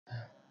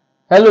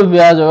Hello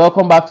viewers,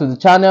 welcome back to the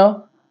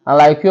channel. And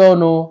like you all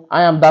know,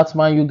 I am that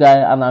man you guy,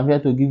 and I'm here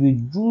to give you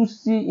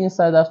juicy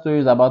insider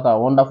stories about our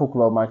wonderful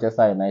club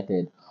Manchester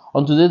United.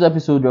 On today's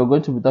episode, we're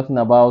going to be talking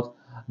about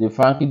the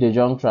Frankie de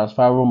Jong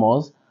transfer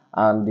rumors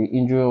and the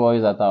injury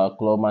worries at our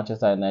club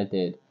Manchester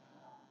United.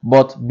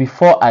 But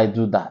before I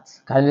do that,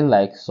 kindly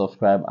like,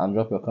 subscribe and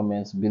drop your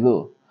comments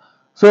below.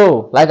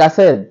 So, like I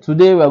said,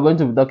 today we're going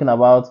to be talking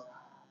about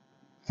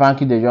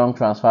Frankie de Jong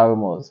transfer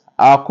rumors.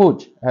 Our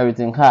coach,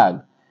 Eriksen,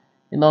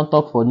 he don't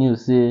talk for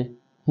news say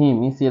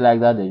he say like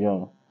that De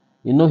Jong.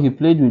 You know, he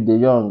played with De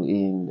Jong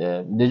in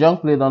De Jong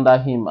played under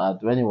him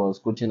at when he was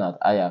coaching at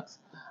Ajax,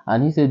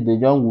 and he said De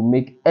Jong will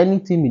make any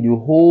team in the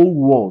whole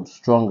world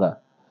stronger.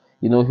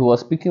 You know, he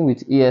was speaking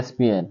with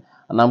ESPN,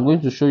 and I'm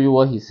going to show you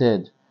what he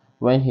said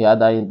when he had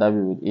that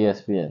interview with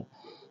ESPN.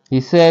 He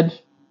said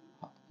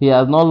he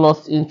has not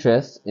lost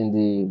interest in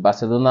the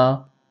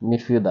Barcelona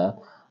midfielder,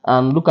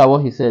 and look at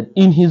what he said.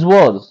 In his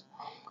words,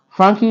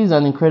 Frankie is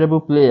an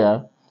incredible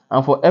player,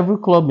 and for every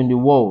club in the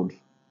world,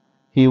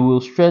 he will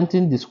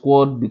strengthen the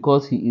squad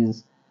because he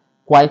is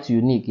quite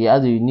unique. He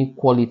has a unique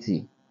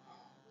quality.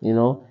 You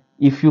know,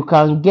 if you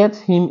can get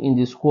him in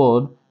the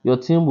squad, your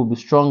team will be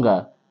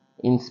stronger.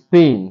 In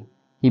Spain,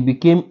 he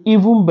became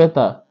even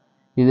better.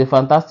 He's a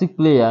fantastic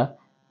player,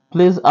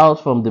 plays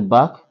out from the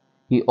back,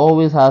 he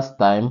always has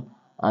time,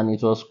 and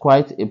it was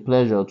quite a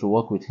pleasure to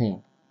work with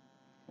him.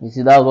 You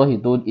see, that's what he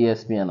told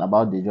ESPN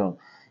about De Jong.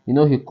 You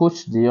know, he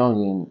coached De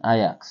Jong in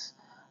Ajax.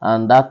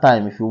 And that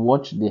time, if you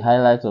watch the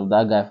highlights of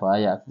that guy for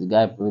Ajax, the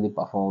guy really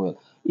performed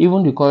well.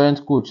 Even the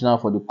current coach now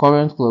for the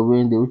current club,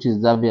 which is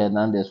Xavi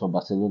Hernandez for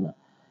Barcelona.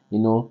 You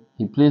know,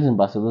 he plays in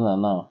Barcelona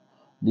now.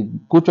 The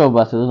coach of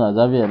Barcelona,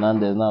 Xavi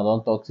Hernandez, now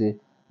don't talk to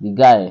the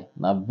guy,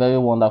 a very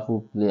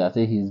wonderful player. I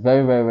say he's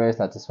very, very, very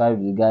satisfied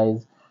with the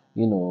guy's,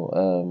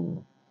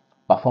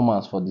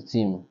 performance for the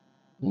team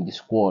in the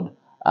squad.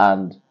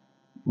 And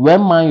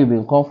when Man U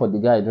been come for the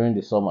guy during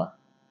the summer,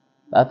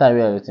 that time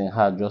where everything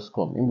had just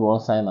come, he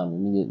won't sign him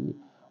immediately.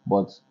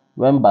 But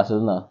when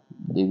Barcelona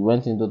they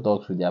went into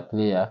talks with their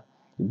player,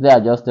 the player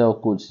just tell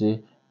coach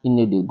say he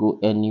need to go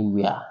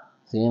anywhere.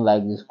 Saying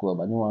like this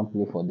club, I don't want to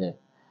play for them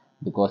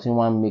because he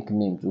want make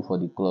name too for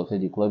the club. Say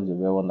the club is a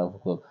very wonderful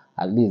club.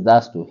 At least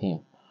that's to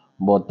him.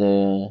 But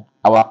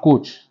our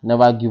coach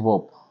never give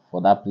up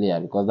for that player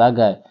because that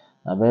guy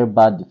a very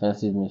bad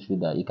defensive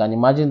midfielder. You can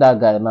imagine that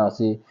guy now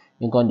say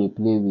he can they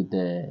play with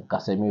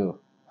Casemiro.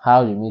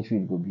 How the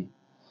midfield go be?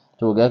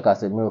 So we get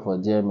Casemiro for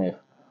GMF.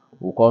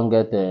 We can't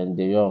get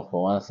De Jong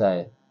for one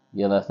side.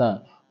 You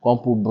understand?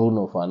 Can't put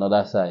Bruno for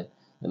another side.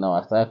 Then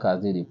our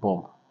strikers did the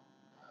pump.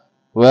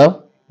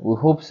 Well, we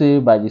hope say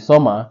by the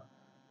summer,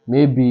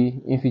 maybe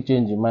if he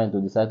change his mind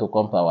to decide to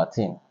come to our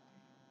team.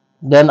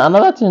 Then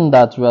another thing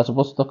that we are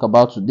supposed to talk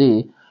about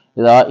today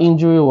is our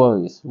injury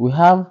worries. We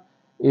have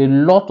a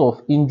lot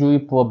of injury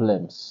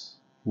problems.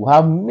 We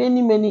have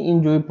many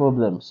injury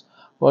problems.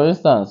 For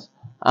instance,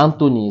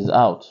 Antony is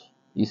out.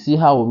 You see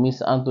how we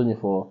miss Antony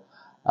for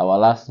our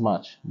last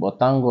match, but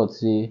thank God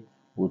say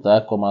we'll try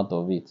come out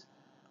of it.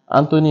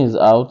 Antony is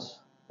out.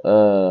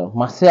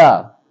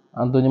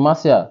 Anthony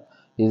Martial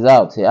is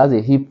out. He has a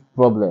hip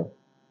problem.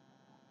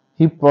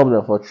 Hip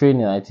problem for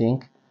training, I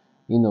think.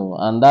 You know,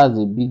 and that's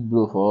a big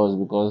blow for us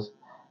because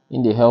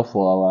in the help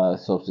for our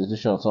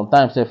substitution.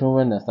 Sometimes even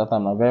when they start,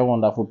 I'm a very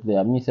wonderful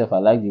player. Myself, I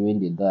like the way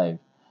they drive.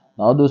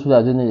 Now all those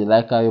players don't they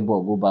like carry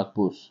ball, go back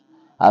post.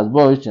 As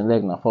ball reaching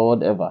leg now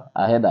forward ever,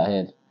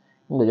 ahead.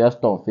 They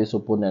just turn face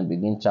opponent,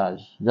 begin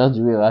charge. Just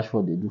the way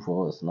Rashford they do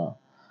for us now.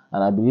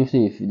 And I believe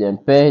say if you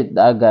pair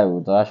that guy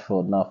with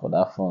Rashford now for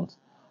that front,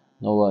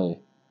 no worry.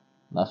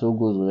 That's so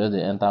goes where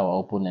they enter our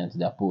opponent,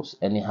 their post,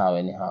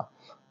 anyhow.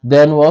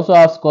 Then we also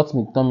have Scott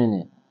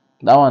McTominay.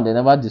 That one they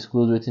never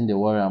disclose waiting the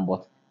worry,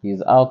 but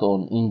he's out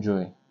on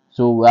injury.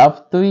 So we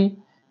have three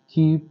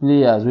key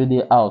players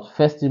really out.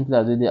 First team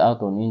players really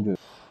out on injury.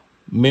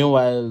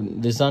 Meanwhile,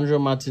 Lisandro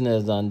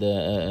Martinez and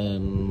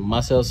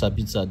Marcel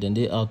Sabitzer, then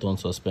they out on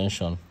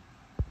suspension.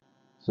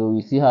 So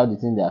you see how the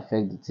thing they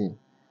affect the team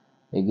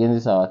against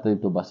this our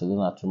trip to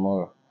Barcelona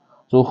tomorrow.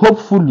 So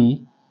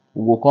hopefully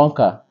we will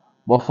conquer.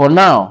 But for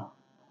now,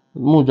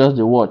 we'll just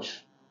the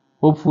watch.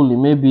 Hopefully,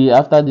 maybe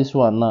after this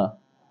one now,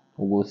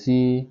 we will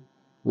see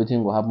what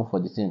will happen for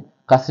the team.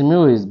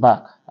 Casemiro is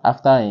back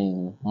after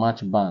a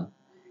match ban.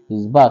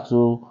 He's back,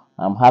 so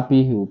I'm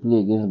happy he will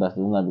play against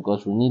Barcelona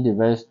because we need a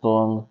very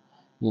strong,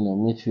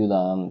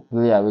 midfielder and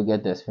player will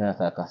get experience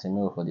like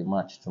Casemiro for the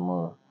match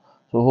tomorrow.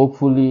 So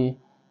hopefully,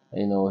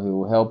 he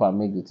will help and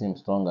make the team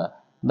stronger.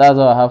 That's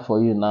all I have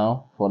for you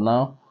now. For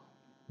now,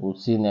 we'll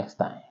see you next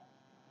time.